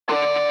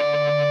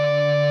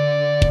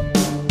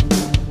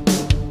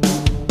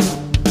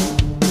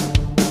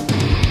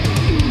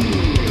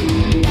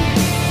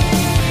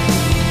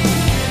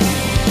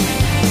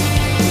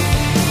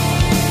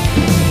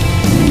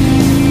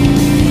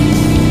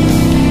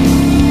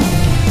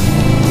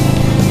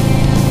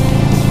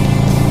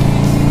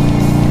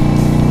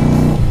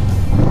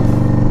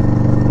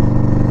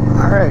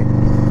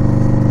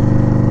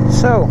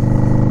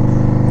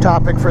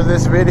topic for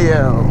this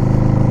video.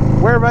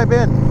 Where have I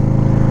been?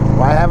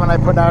 Why haven't I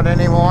put out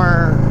any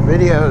more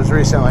videos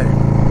recently?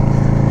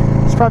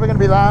 It's probably going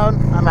to be loud.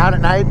 I'm out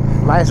at night.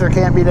 Visor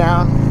can't be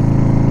down.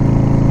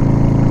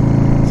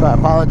 So I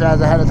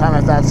apologize ahead of time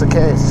if that's the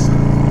case.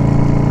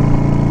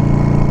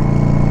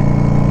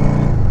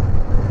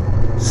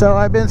 So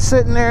I've been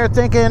sitting there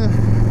thinking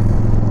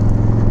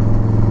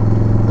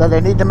that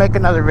I need to make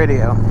another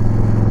video.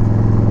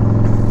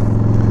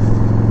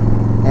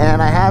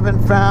 And I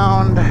haven't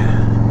found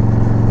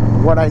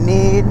what I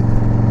need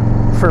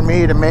for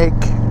me to make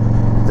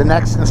the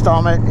next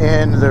installment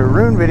in the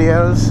Rune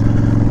videos,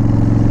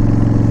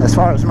 as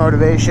far as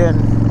motivation,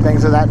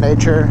 things of that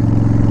nature.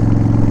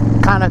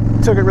 Kind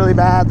of took it really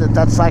bad that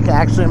that's like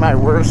actually my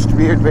worst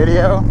viewed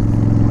video,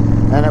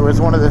 and it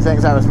was one of the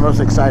things I was most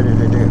excited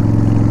to do.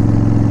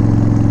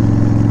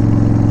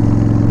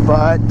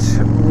 But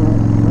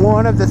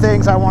one of the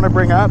things I want to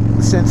bring up,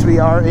 since we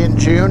are in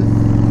June,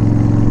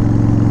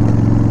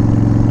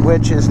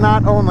 which is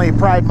not only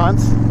Pride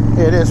Month,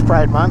 it is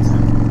Pride Month,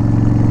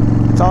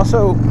 it's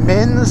also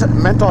Men's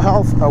Mental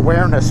Health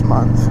Awareness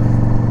Month.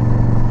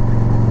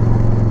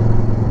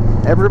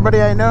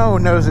 Everybody I know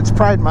knows it's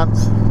Pride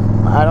Month.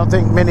 I don't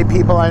think many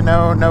people I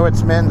know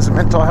it's Men's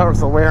Mental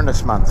Health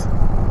Awareness Month,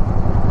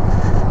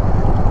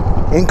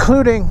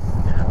 including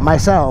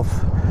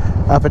myself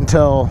up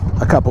until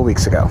a couple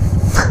weeks ago.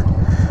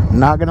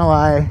 Not gonna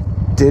lie,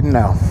 didn't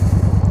know.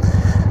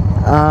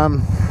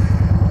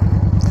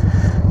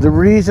 The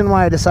reason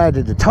why I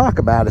decided to talk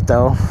about it,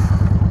 though,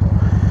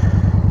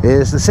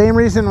 is the same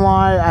reason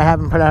why I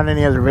haven't put out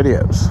any other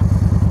videos.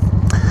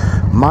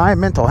 My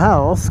mental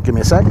health, give me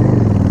a sec.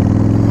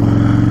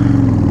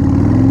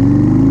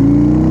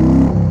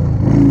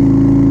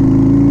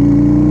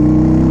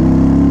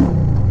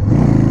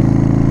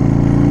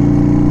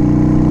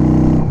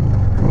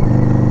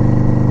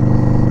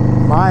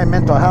 My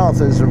mental health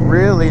is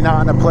really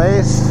not in a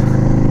place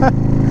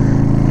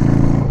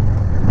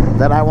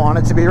that I want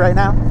it to be right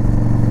now.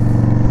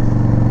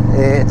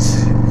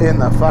 It's in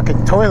the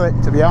fucking toilet,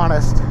 to be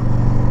honest.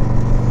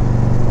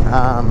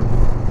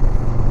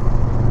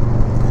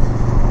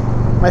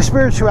 My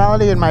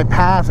spirituality and my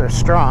path are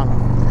strong.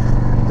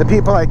 The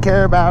people I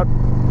care about,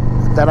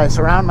 that I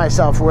surround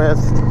myself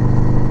with,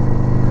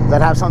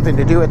 that have something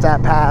to do with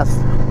that path,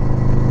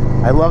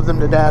 I love them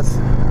to death.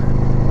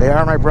 They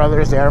are my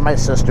brothers, they are my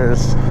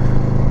sisters,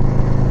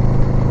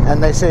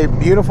 and they say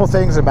beautiful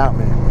things about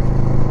me.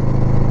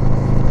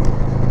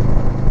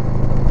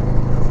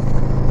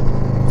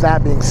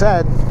 That being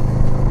said,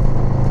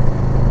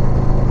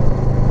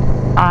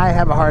 I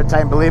have a hard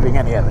time believing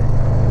any of it.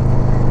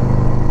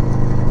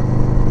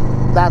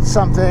 That's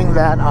something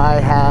that I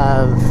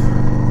have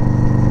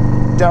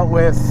dealt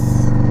with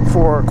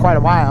for quite a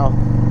while,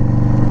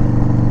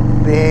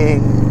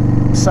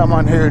 being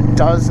someone who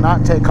does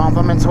not take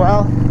compliments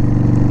well,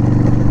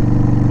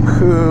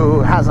 who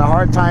has a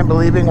hard time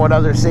believing what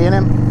others see in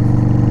him.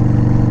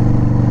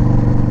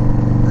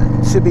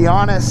 To be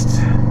honest,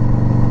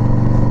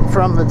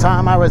 from the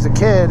time I was a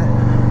kid,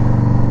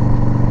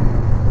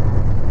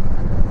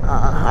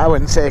 I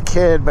wouldn't say a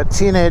kid, but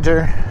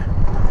teenager,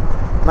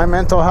 my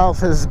mental health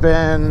has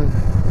been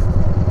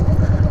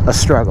a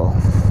struggle.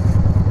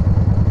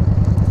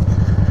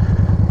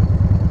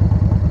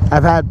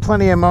 I've had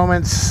plenty of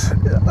moments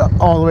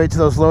all the way to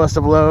those lowest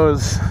of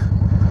lows,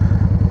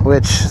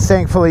 which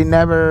thankfully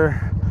never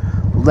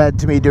led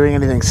to me doing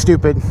anything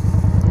stupid.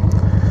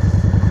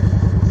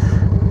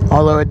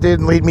 Although it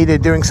did lead me to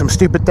doing some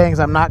stupid things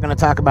I'm not going to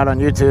talk about on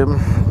YouTube,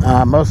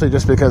 mostly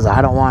just because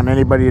I don't want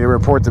anybody to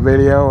report the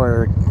video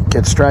or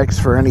get strikes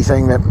for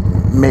anything that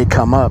may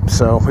come up,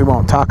 so we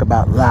won't talk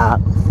about that.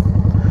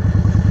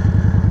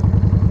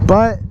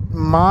 But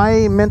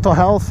my mental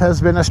health has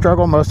been a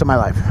struggle most of my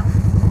life.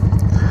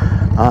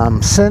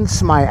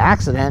 Since my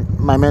accident,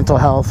 my mental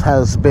health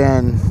has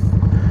been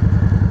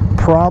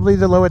probably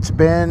the low it's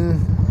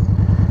been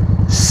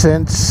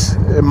since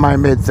my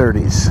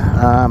mid-30s.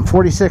 I'm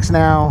 46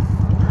 now,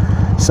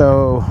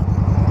 so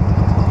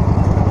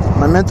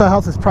my mental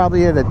health is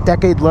probably at a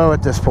decade low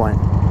at this point.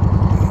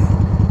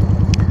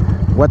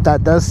 What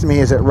that does to me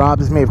is it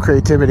robs me of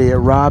creativity. It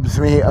robs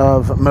me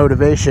of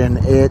motivation.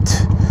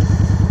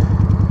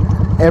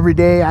 Every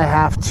day I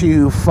have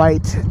to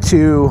fight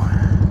to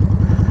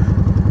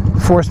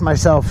force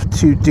myself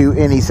to do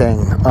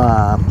anything.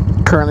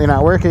 Currently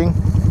not working.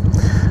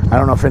 I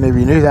don't know if any of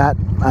you knew that.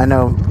 I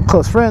know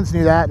close friends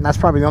knew that, and that's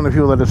probably the only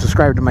people that have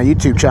subscribed to my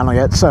YouTube channel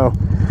yet, so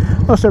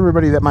most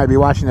everybody that might be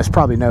watching this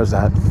probably knows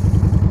that.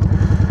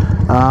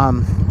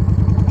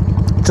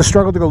 It's a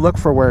struggle to go look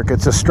for work.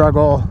 It's a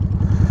struggle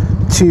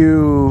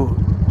to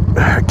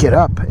get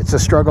up. It's a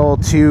struggle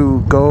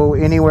to go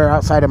anywhere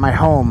outside of my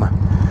home.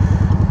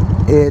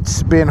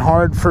 It's been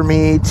hard for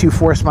me to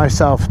force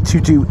myself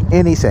to do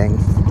anything.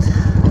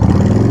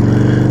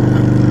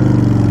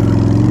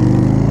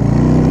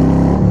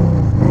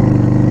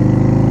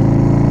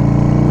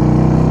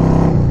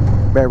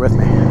 Bear with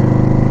me.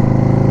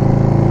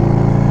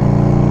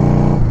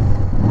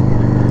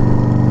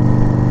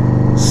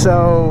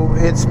 So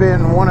it's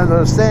been one of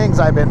those things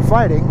I've been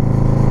fighting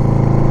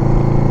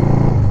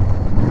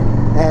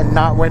and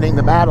not winning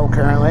the battle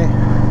currently.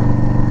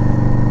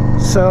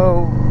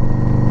 So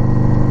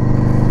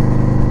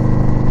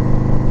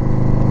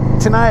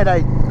tonight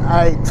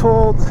I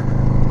told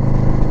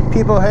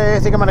people, hey, I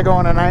think I'm gonna go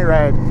on a night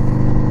ride.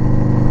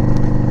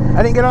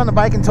 I didn't get on the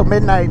bike until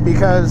midnight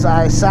because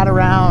I sat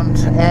around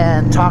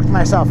and talked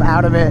myself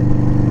out of it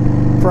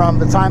from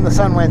the time the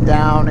sun went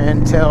down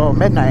until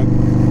midnight,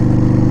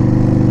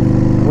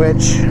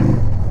 which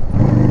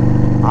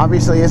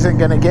obviously isn't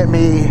gonna get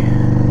me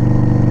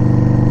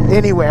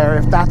anywhere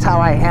if that's how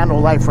I handle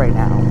life right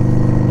now.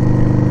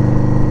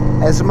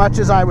 As much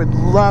as I would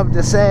love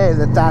to say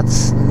that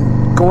that's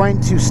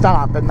going to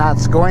stop and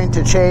that's going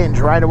to change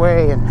right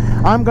away and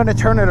I'm going to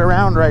turn it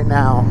around right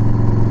now,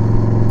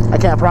 I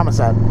can't promise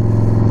that.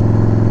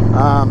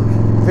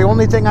 The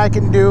only thing I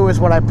can do is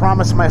what I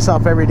promise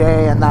myself every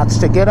day, and that's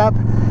to get up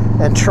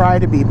and try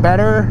to be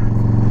better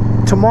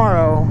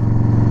tomorrow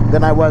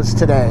than I was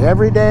today.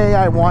 Every day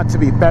I want to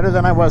be better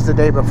than I was the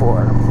day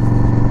before.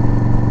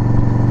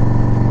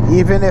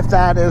 Even if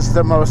that is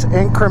the most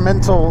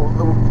incremental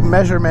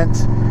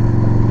measurement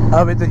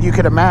of it that you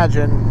could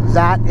imagine,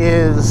 that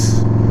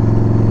is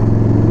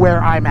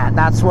where I'm at.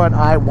 That's what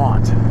I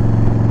want.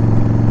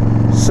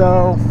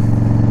 So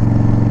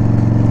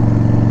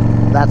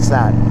that's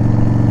that.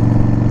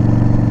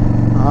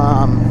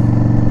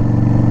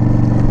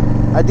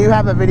 I do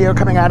have a video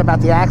coming out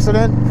about the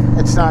accident.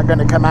 It's not going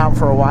to come out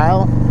for a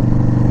while.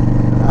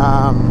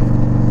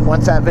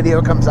 Once that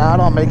video comes out,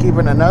 I'll make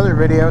even another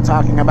video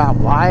talking about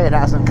why it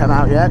hasn't come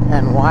out yet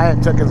and why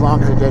it took as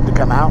long as it did to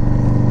come out.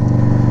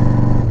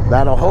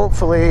 That'll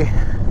hopefully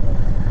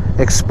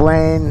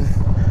explain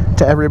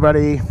to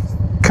everybody,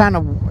 kind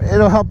of,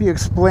 it'll help you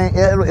explain,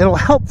 it'll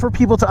help for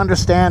people to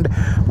understand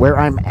where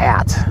I'm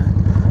at.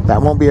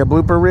 That won't be a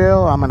blooper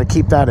reel. I'm going to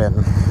keep that in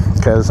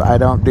because I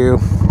don't do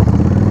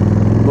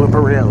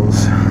blooper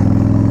reels.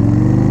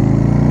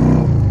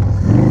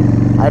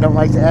 I don't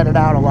like to edit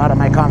out a lot of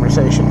my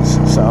conversations,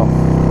 so.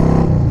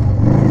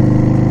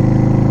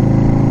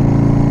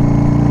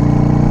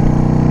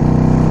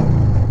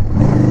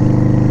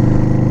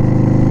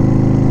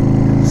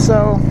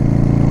 So,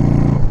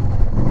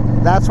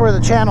 that's where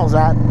the channel's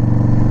at.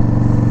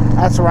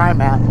 That's where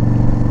I'm at.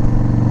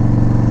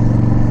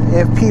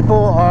 If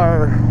people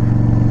are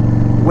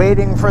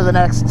waiting for the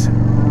next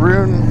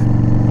rune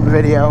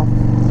video,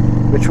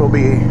 which will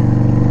be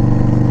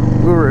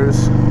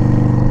Urus,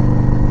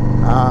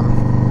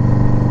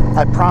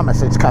 I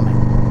promise it's coming.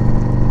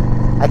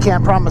 I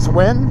can't promise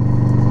when.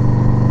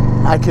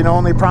 I can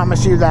only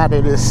promise you that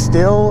it is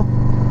still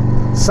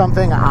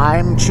something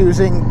I'm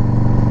choosing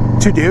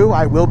to do.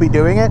 I will be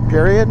doing it,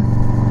 period.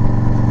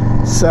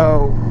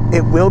 So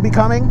it will be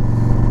coming.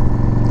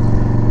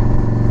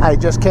 I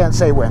just can't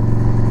say when.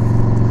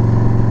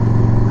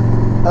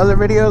 Other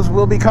videos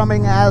will be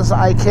coming as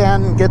I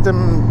can get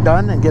them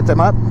done and get them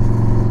up.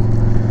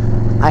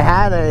 I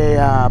had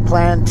a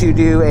plan to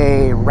do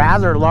a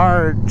rather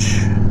large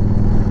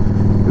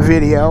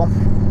video.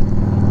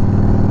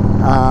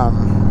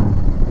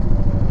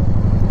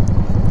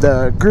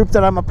 The group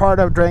that I'm a part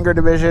of, Dranger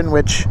Division,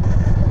 which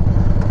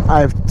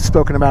I've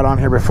spoken about on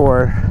here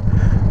before,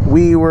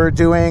 we were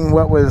doing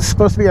what was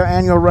supposed to be our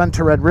annual run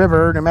to Red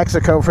River, New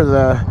Mexico, for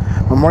the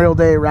Memorial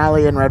Day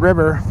rally in Red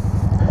River.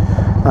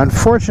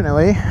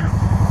 Unfortunately,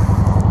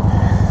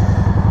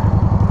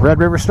 Red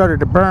River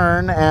started to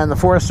burn and the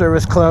Forest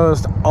Service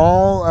closed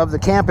all of the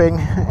camping,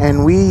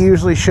 and we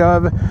usually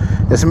shove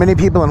as many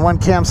people in one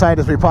campsite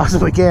as we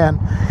possibly can.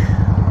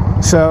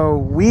 So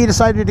we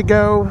decided to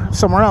go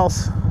somewhere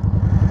else,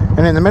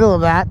 and in the middle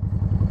of that,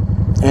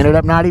 ended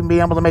up not even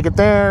being able to make it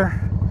there.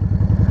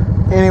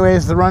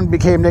 Anyways, the run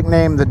became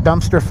nicknamed the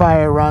Dumpster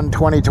Fire Run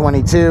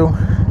 2022.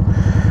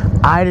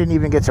 I didn't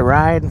even get to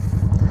ride.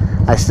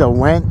 I still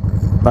went,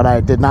 but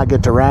I did not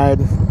get to ride.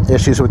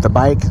 Issues with the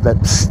bike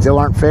that still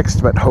aren't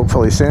fixed, but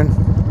hopefully soon.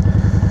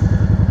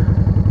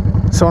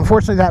 So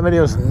unfortunately that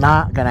video is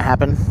not going to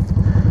happen,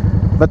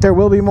 but there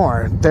will be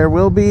more. There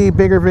will be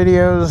bigger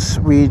videos.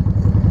 We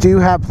do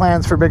have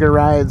plans for bigger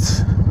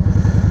rides,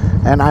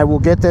 and I will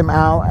get them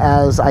out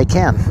as I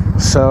can.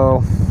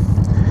 So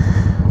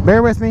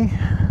bear with me.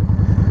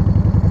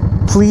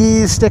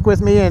 Please stick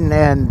with me, and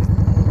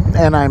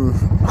I'm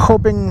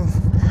hoping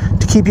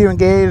to keep you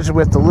engaged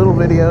with the little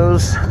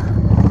videos.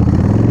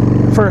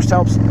 First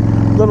helps,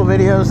 little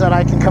videos that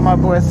I can come up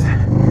with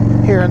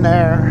here and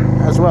there,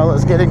 as well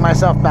as getting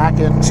myself back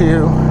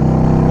into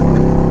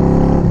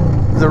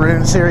the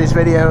Rune series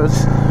videos.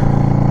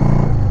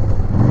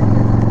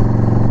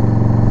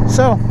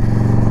 So,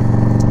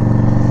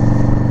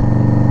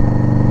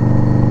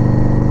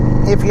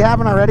 if you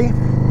haven't already,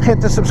 hit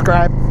the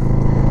subscribe,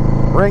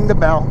 ring the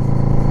bell.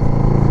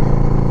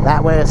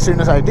 That way, as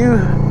soon as I do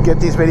get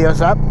these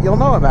videos up, you'll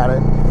know about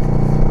it.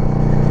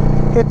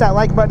 Hit that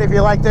like button if you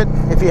liked it.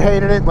 If you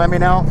hated it, let me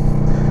know.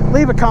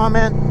 Leave a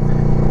comment.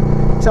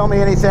 Tell me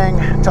anything.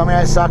 Tell me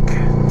I suck.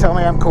 Tell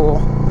me I'm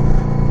cool.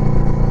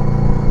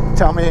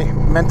 Tell me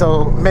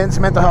men's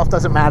mental health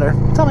doesn't matter.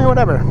 Tell me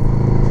whatever.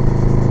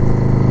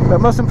 But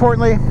most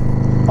importantly,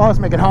 always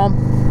make it home.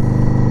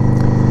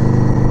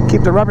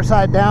 Keep the rubber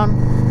side down.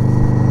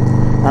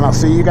 And I'll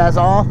see you guys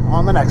all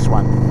on the next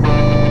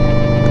one.